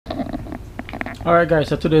Alright guys,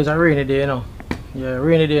 so today is a rainy day, Yeah,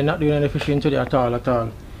 rainy day, not doing any fishing today at all.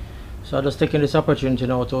 So I'm just taking this opportunity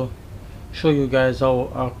now to show you guys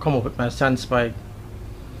how I come up with my sand spike.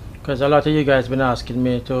 Because a lot of you guys been asking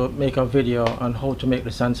me to make a video on how to make the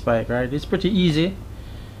sand spike, right? It's pretty easy.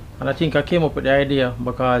 And I think I came up with the idea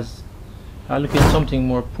because I'm looking at something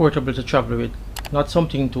more portable to travel with. Not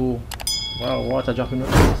something too, wow, water dropping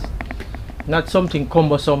with this. Not something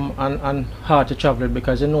cumbersome and hard to travel with,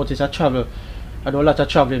 because you notice I do a lot of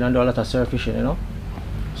traveling and do a lot of surf fishing,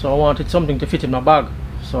 So I wanted something to fit in my bag.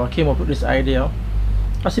 So I came up with this idea.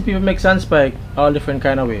 I see people make sand spike all different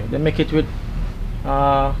kind of way. They make it with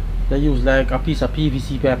they use like a piece of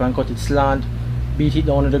PVC pipe and cut it slant, beat it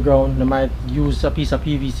down to the ground. They might use a piece of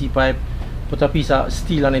PVC pipe, put a piece of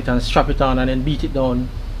steel on it and strap it on and then beat it down.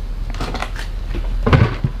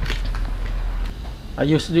 I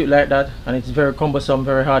used to do it like that, and it's very cumbersome,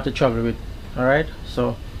 very hard to travel with. Alright,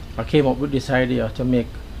 so I came up with this idea to make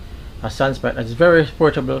a sand spike that's very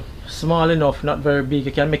portable, small enough, not very big.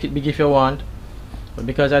 You can make it big if you want, but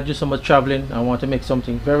because I do so much traveling, I want to make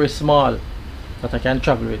something very small that I can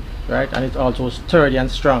travel with, right? And it's also sturdy and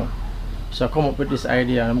strong. So I come up with this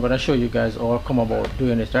idea, and I'm gonna show you guys how I come about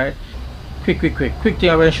doing it, right? Quick thing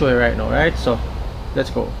I'm gonna show you right now, right? So let's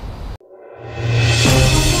go.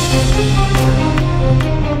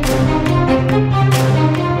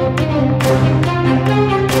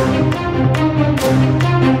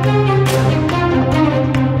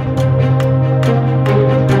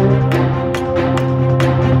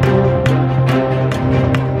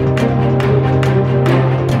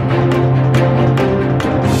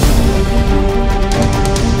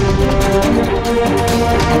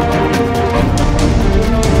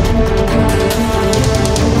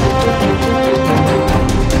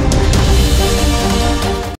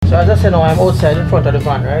 So as I said, now I'm outside in front of the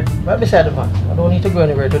van, right? Right beside the van. I don't need to go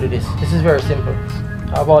anywhere to do this. This is very simple.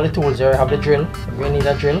 I have all the tools here. I have the drill. I'm going to need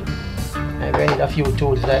a drill. I'm going to need a few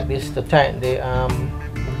tools like this to tighten the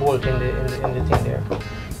bolt in the thing there.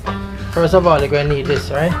 First of all, you're going to need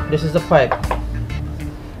this, right? This is the pipe.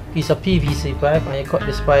 Piece of PVC pipe, and you cut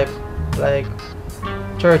this pipe like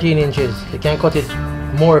 13 inches. You can cut it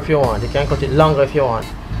more if you want. You can cut it longer if you want,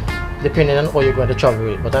 depending on how you're going to travel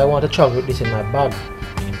with it. But I want to travel with this in my bag.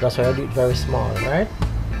 That's why I do it very small, right?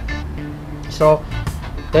 So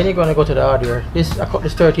then you're gonna go to the hardware. I cut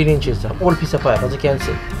this 13 inches, an old piece of pipe, as you can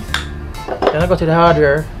see. Then I go to the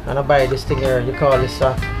hardware and I buy this thing here. You call this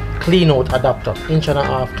a clean out adapter,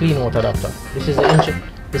 1.5" clean out adapter. This is an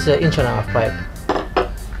 1.5" pipe,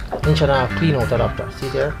 1.5" clean out adapter. See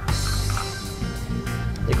there?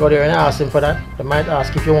 You go there and ask them for that. They might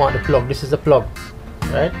ask if you want the plug. This is the plug,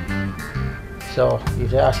 right? So if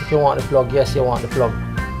they ask if you want the plug, yes, you want the plug.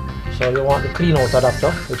 So you want the clean out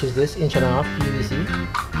adapter, which is this 1.5" PVC.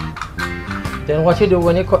 Then what you do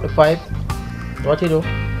when you cut the pipe, you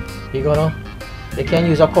can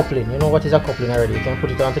use a coupling. You know what is a coupling already. You can put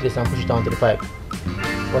it onto this and push it onto the pipe.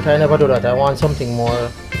 But I never do that. I want something more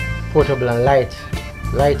portable and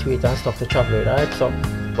lightweight and stuff to travel with, right? So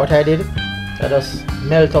what I did, I just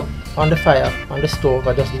melt up on the fire, on the stove.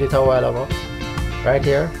 I just did it a while ago, right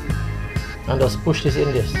here, and just push this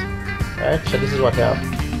in this, right? So this is what I have,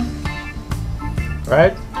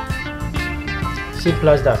 right? Simple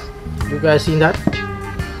as that. You guys seen that,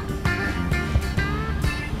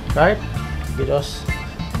 right? You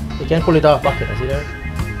can pull it off back here, see there?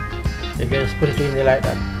 You can just put it in there like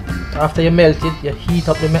that. After you melt it, you heat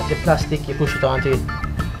up the plastic, you push it onto it,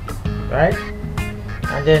 right?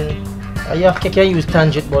 And then you can use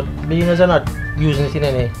tangent, but beginners are not using it in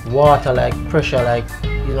any water like pressure, like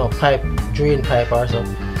pipe, drain pipe or so.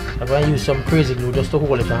 I'm going to use some crazy glue just to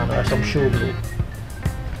hold it on, or some shoe glue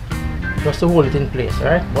just to hold it in place,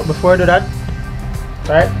 right? But before I do that,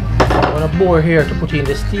 right, I'm going to bore here to put in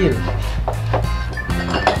the steel.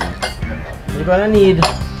 You're going to need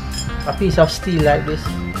a piece of steel like this.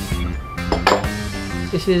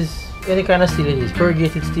 This is any kind of steel it is,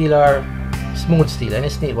 corrugated steel or smooth steel, any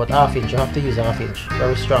steel, but 1/2 inch. You have to use 1/2 inch,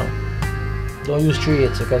 very strong. Don't use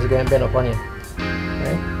 3/8 because it's going to bend up on you,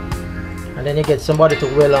 right? And then you get somebody to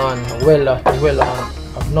weld on a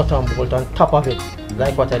nut and bolt on top of it,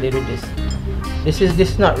 like what I did with this. This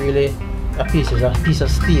is not really a piece, it's a piece of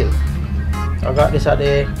steel. I got this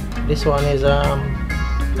this one is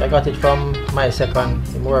I got it from my second.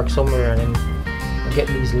 He works somewhere and I get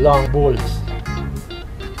these long bolts,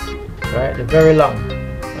 right? They're very long.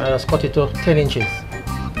 I just cut it to 10 inches.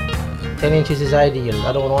 10 inches is ideal.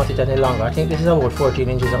 I don't want it any longer. I think this is about 14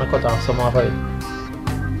 inches and I cut off some of it.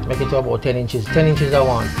 Make it to about 10 inches. 10 inches I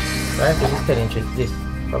want, right? This is 10 inches, this,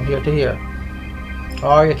 from here to here.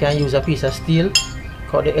 Or you can use a piece of steel,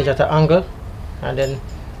 cut the edge at an angle, and then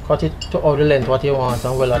cut it to all the length what you want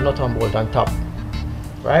and weld a nut and bolt on top.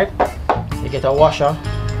 Right? You get a washer.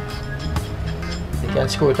 You can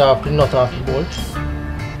screw it off the nut off the bolt.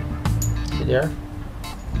 See there?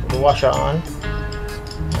 Put the washer on,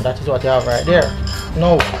 and that is what you have right there.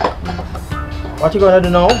 Now, what you're gonna do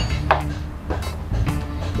now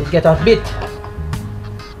is get a bit,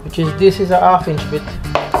 which is this is a 1/2 inch bit. I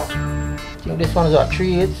think this one is a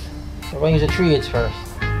 3/8. I'm going to use a 3/8 first.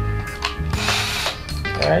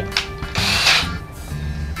 Alright?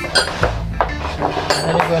 And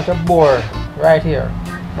then you're going to bore right here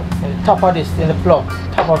in the top of this, in the plug,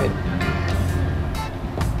 top of it.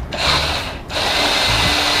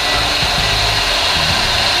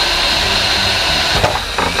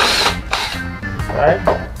 Right?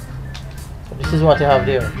 So this is what you have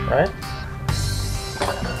there, right?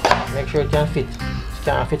 Make sure it can fit. It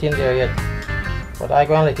can't fit in there yet, but I'm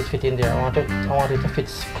going to let it fit in there. I want it to fit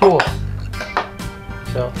close.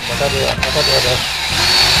 So what I do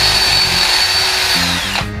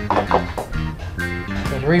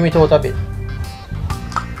just ream it out a bit.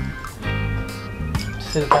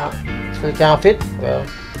 Still can't fit. Well,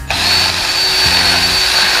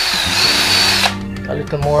 a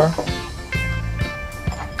little more.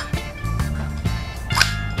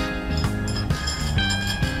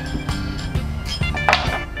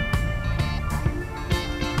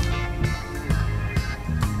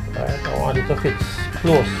 To fit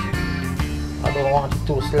close. I don't want it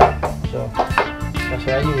too slack, so that's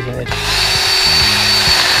why I'm using it.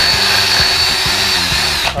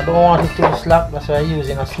 I don't want it too slack, that's why I'm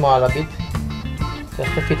using a smaller bit,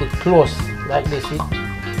 just to fit it close like this. See?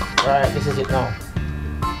 Right, this is it now.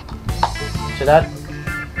 So that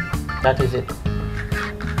is it.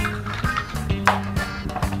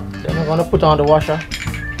 Then I'm gonna put on the washer.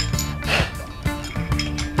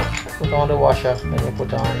 Put on the washer, then you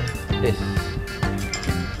put on this,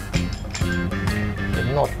 the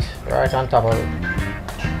nut right on top of it.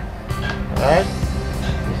 Alright,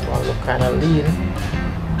 this one look kind of lean,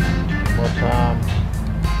 but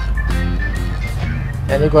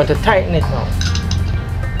then you're going to tighten it now.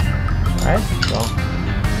 Alright, so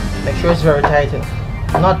make sure it's very tight,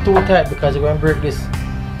 not too tight because you're going to break this.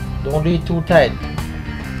 Don't do it too tight.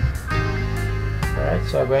 Alright,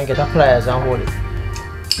 so I'm going to get a pliers and hold it.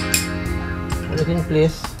 Hold it in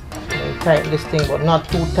place. Tighten this thing, but not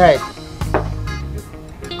too tight.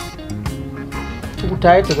 Too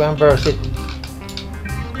tight, you're going to burst it.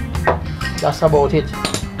 That's about it.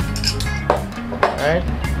 Alright?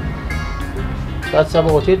 That's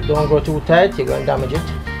about it. Don't go too tight, you're going to damage it.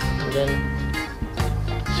 And then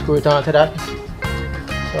screw it onto that.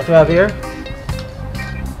 So what we have here,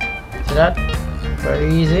 see that?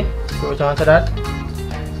 Very easy. Screw it onto that.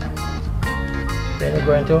 Then you're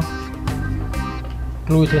going to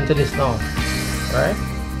glue it into this now, right?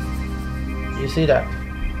 You see that?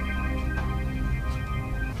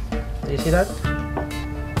 You see that?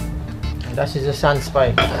 And that is the sand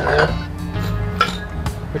spike.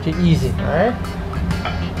 Pretty easy, alright?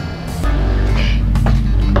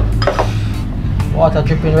 Water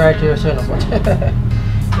dripping right here, so no, but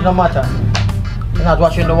it don't matter. You're not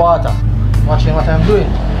watching the water, watching what I'm doing.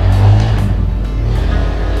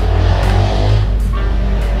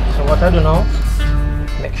 So what I do now,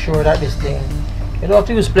 make sure that this thing, you don't have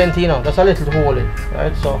to use plenty, you know, just a little to hold it,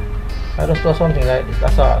 right? So I just do something like this,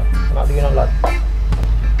 that's all. I'm not doing a lot,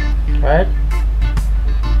 right?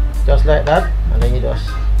 Just like that, and then you just,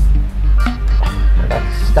 and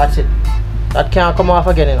that's it. That can't come off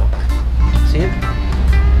again, you know. See it?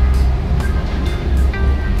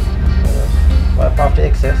 Wipe off the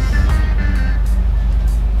excess.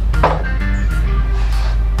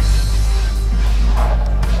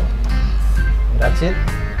 That's it.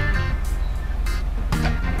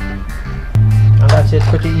 And that's it,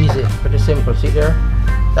 pretty easy, pretty simple. See there?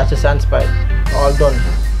 That's the sand spike. All done.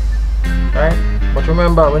 Right? But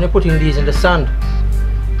remember, when you're putting these in the sand,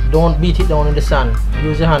 don't beat it down in the sand.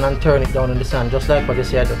 Use your hand and turn it down in the sand, just like what you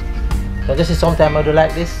said. So this is sometimes I do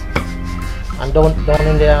like this. And down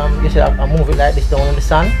in the, you see I move it like this down in the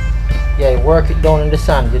sand. Yeah, you work it down in the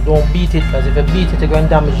sand. You don't beat it, because if you beat it, you're going to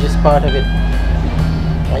damage this part of it.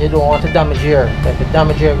 And you don't want to damage here. If you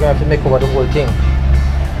damage here, you're going to have to make over the whole thing.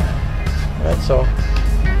 Right, so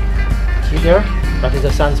see there, that is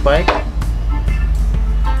a sand spike.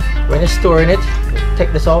 When you're storing it,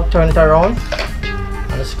 take this out, turn it around,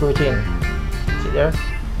 and screw it in. See there?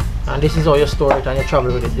 And this is how you store it and you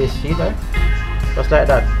travel with it. This, see there? Just like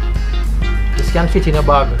that. This can fit in your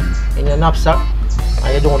bag, in your knapsack,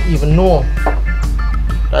 and you don't even know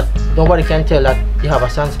that. Nobody can tell that you have a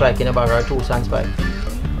sand spike in your bag or two sand spikes.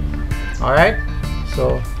 Alright,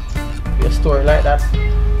 so You store it like that.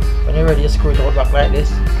 When you're ready, you screw it out back like this.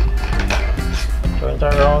 Turn it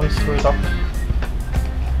around, screw it up.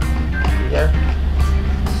 Here.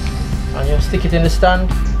 And you stick it in the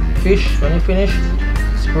stand. Fish. When you finish,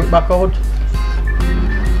 screw it back out.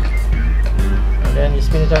 And then you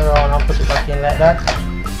spin it around and put it back in like that.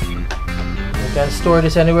 You can store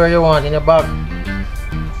this anywhere you want in your bag.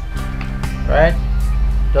 Right?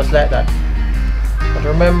 Just like that. But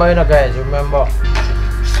remember, you know guys, remember,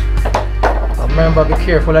 be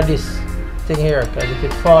careful of this thing here, because if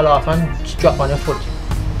it fall off and drop on your foot,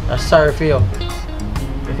 that's sorry for you.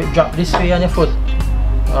 If it drop this way on your foot,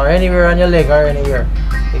 or anywhere on your leg or anywhere,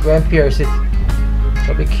 it go and pierce it.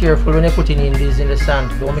 So be careful when you're putting in these in the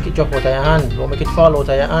sand. Don't make it drop out of your hand. Don't make it fall out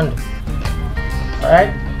of your hand.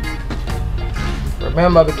 Alright?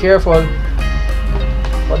 Remember, be careful.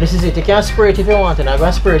 But this is it. You can spray it if you want, and I'm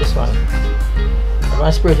going to spray this one. I'm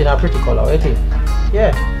going to spray it in a pretty color. What do you think?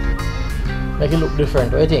 Yeah. Make it look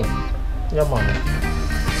different. What do you think? Yeah, man.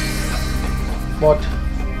 But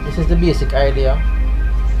this is the basic idea.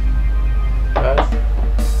 Right?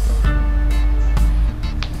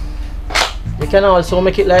 You can also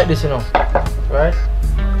make it like this, you know. Right?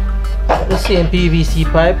 Get the same PVC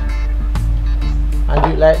pipe and do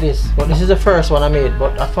it like this. But this is the first one I made,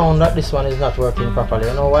 but I found that this one is not working properly.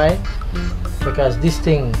 You know why? Because this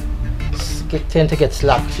thing tend to get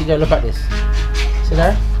slack. See there, look at this. See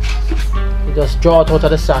there? You just draw it out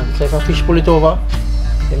of the sand. So if a fish pull it over,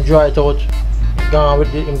 him draw it out, gone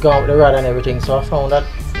with the rod and everything. So I found that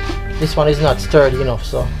this one is not sturdy enough,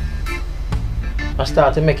 so I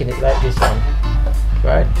started making it like this one.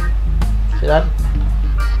 Right? See that?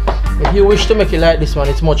 If you wish to make it like this one,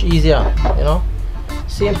 it's much easier, you know.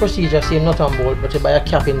 Same procedure, same nut and bolt, but you buy a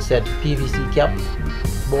cap instead, PVC cap,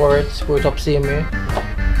 bore it, screw it up same way,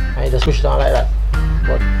 and you just push it on like that.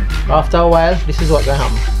 But after a while, this is what gonna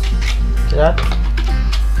happen. See that?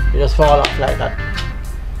 You just fall off like that,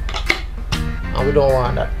 and we don't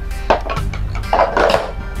want that.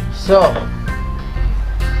 So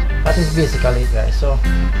that is basically it, guys. So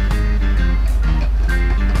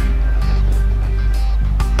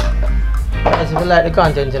guys, if you like the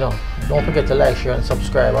content, you know, don't forget to like, share and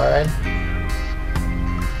subscribe. Alright,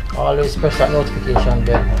 always press that notification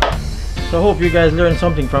bell. So I hope you guys learned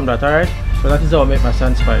something from that. Alright, so that is how I make my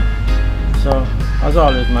sand spike. So as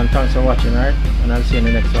always, man, thanks for watching. Alright, and I'll see you in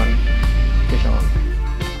the next one. Fish on.